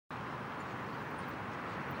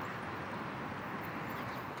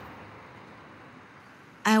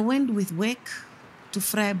I went with work to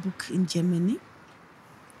Freiburg in Germany.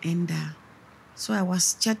 And so I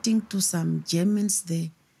was chatting to some Germans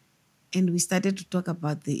there. And we started to talk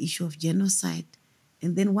about the issue of genocide.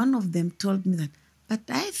 And then one of them told me that, but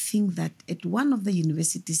I think that at one of the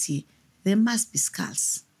universities here, there must be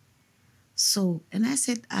skulls. So, and I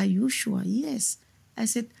said, are you sure? Yes. I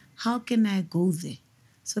said, how can I go there?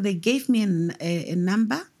 So they gave me a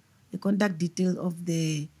number, the contact detail of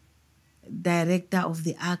the director of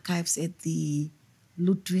the archives at the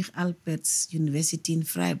Ludwig Alberts University in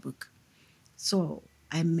Freiburg. So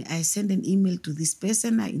I sent an email to this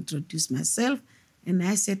person, I introduced myself, and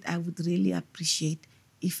I said I would really appreciate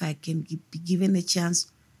if I can be given a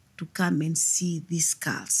chance to come and see these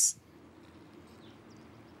skulls.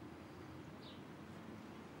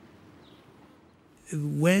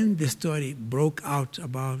 When the story broke out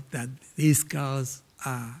about that these skulls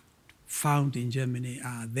are found in Germany,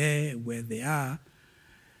 are there where they are,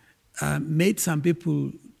 made some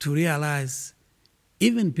people to realize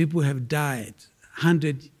even people have died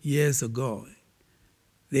 100 years ago,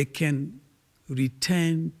 they can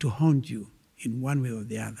return to haunt you in one way or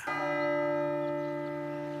the other.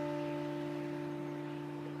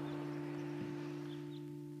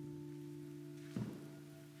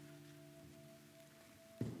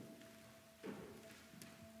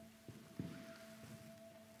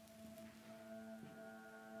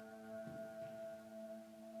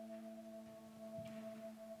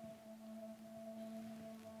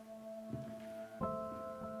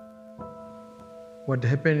 What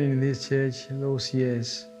happened in this church those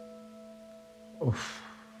years,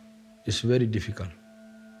 it's very difficult.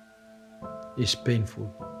 It's painful.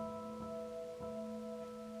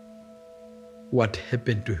 What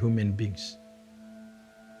happened to human beings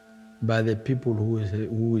by the people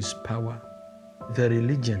who is power. The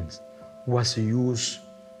religions was used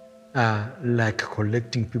like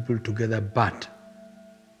collecting people together, but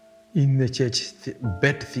in the church,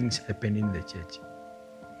 bad things happen in the church.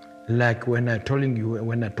 Like when I told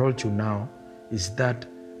you now, is that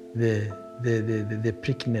the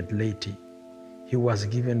pregnant lady, he was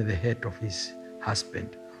given the head of his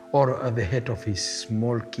husband or the head of his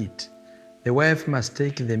small kid. The wife must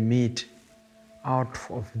take the meat out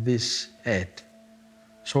of this head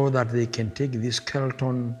so that they can take this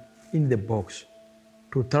skeleton in the box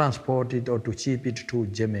to transport it or to ship it to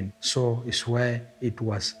Germany. So it's where it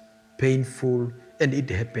was painful, and it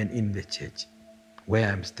happened in the church where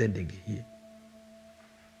I'm standing here.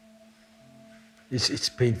 It's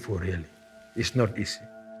painful, really. It's not easy.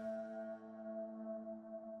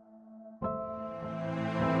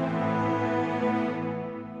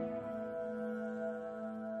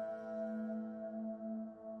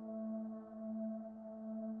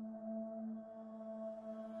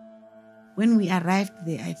 When we arrived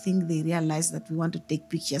there, I think they realized that we want to take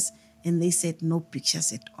pictures, and they said no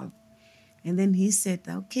pictures at all. And then he said,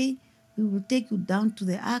 okay, we will take you down to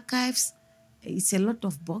the archives. It's a lot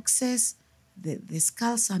of boxes. The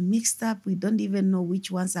skulls are mixed up. We don't even know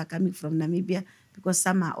which ones are coming from Namibia, because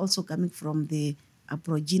some are also coming from the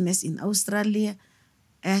Aborigines in Australia.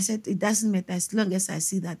 And I said, it doesn't matter as long as I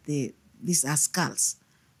see that these are skulls.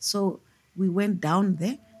 So we went down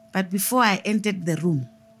there. But before I entered the room,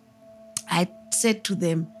 I said to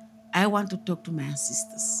them, I want to talk to my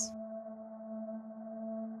ancestors.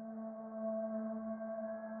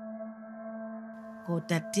 Ko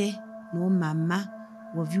tate no mama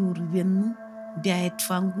wa viuri venu bia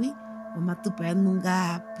etfangui wa matupa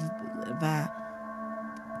nunga ba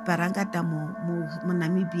parangata mo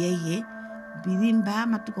Namibia ye birimba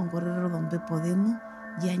matukongorero dombe podenu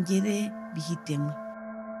yanjere bihitemu.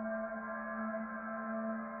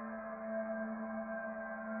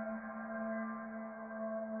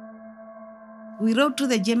 We wrote to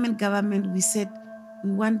the German government, we said,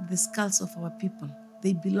 we want the skulls of our people.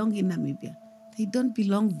 They belong in Namibia. They don't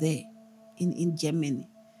belong there in Germany.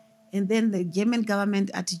 And then the German government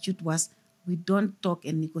attitude was, we don't talk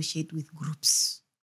and negotiate with groups.